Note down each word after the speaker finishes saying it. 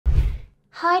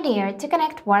Hi there! To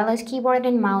connect wireless keyboard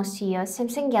and mouse to your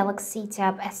Samsung Galaxy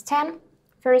Tab S10,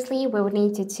 firstly we would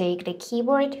need to take the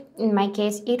keyboard. In my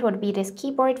case, it would be this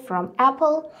keyboard from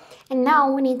Apple. And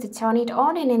now we need to turn it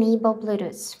on and enable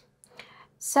Bluetooth.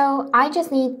 So I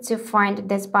just need to find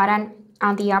this button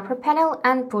on the upper panel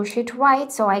and push it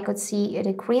right so I could see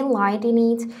the green light in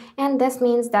it. And this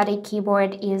means that the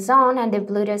keyboard is on and the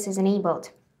Bluetooth is enabled.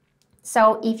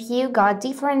 So if you got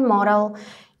different model,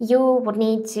 you would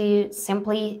need to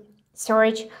simply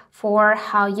search for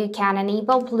how you can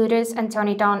enable Bluetooth and turn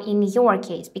it on in your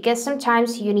case, because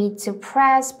sometimes you need to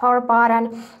press power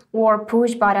button or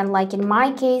push button like in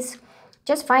my case.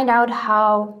 Just find out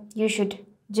how you should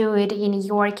do it in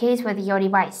your case with your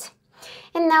device.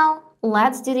 And now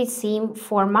let's do the same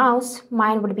for mouse.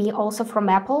 Mine would be also from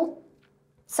Apple.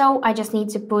 So I just need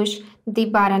to push the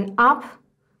button up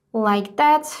like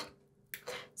that,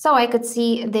 so I could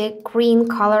see the green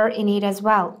color in it as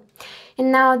well.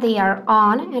 And now they are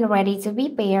on and ready to be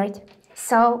paired.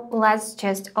 So let's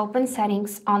just open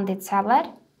settings on the tablet.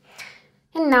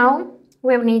 And now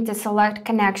we'll need to select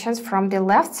connections from the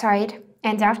left side.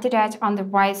 And after that, on the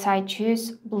right side,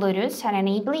 choose Bluetooth and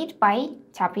enable it by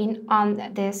tapping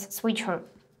on this switcher.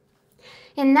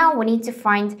 And now we need to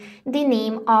find the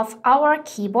name of our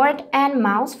keyboard and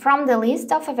mouse from the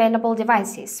list of available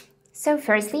devices. So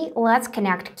firstly, let's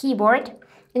connect keyboard.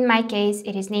 In my case,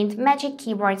 it is named Magic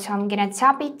Keyboard, so I'm gonna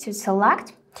tap it to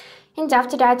select. And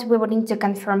after that, we will need to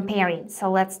confirm pairing. So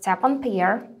let's tap on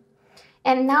pair.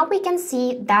 And now we can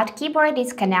see that keyboard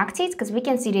is connected because we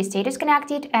can see the status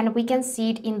connected and we can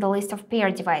see it in the list of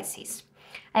paired devices.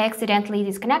 I accidentally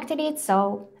disconnected it,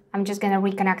 so I'm just gonna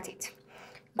reconnect it.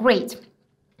 Great.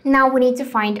 Now we need to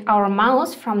find our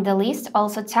mouse from the list,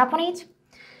 also tap on it,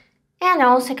 and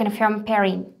also confirm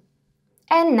pairing.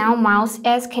 And now mouse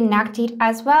is connected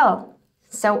as well.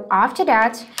 So after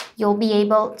that, you'll be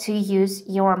able to use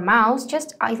your mouse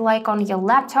just like on your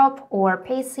laptop or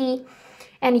PC.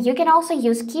 And you can also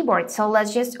use keyboard. So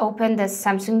let's just open the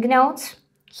Samsung Note.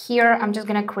 Here, I'm just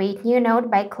gonna create new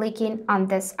note by clicking on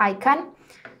this icon.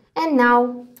 And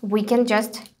now we can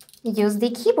just use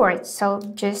the keyboard. So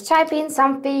just type in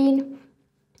something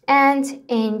and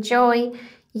enjoy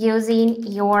using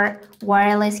your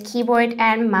wireless keyboard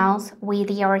and mouse with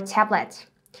your tablet.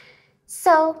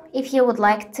 So if you would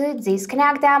like to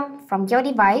disconnect them from your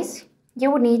device, you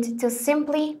would need to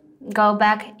simply go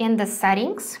back in the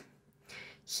settings.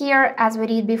 Here, as we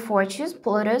did before, choose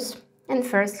Bluetooth, and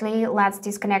firstly, let's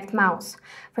disconnect mouse.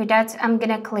 For that, I'm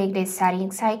gonna click the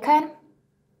settings icon,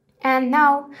 and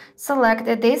now select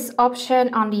this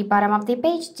option on the bottom of the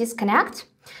page, disconnect.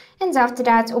 And after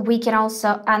that, we can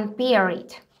also unpair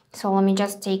it. So let me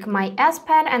just take my S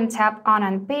Pen and tap on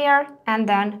unpair and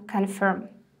then confirm.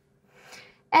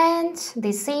 And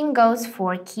the same goes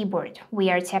for keyboard.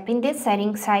 We are tapping the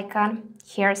settings icon,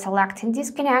 here selecting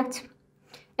disconnect.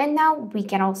 And now we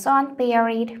can also unpair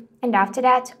it. And after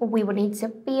that, we will need to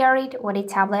pair it with a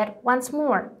tablet once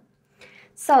more.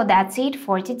 So that's it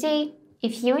for today.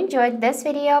 If you enjoyed this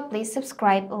video, please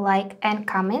subscribe, like, and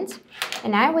comment.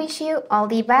 And I wish you all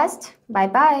the best.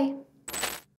 Bye-bye.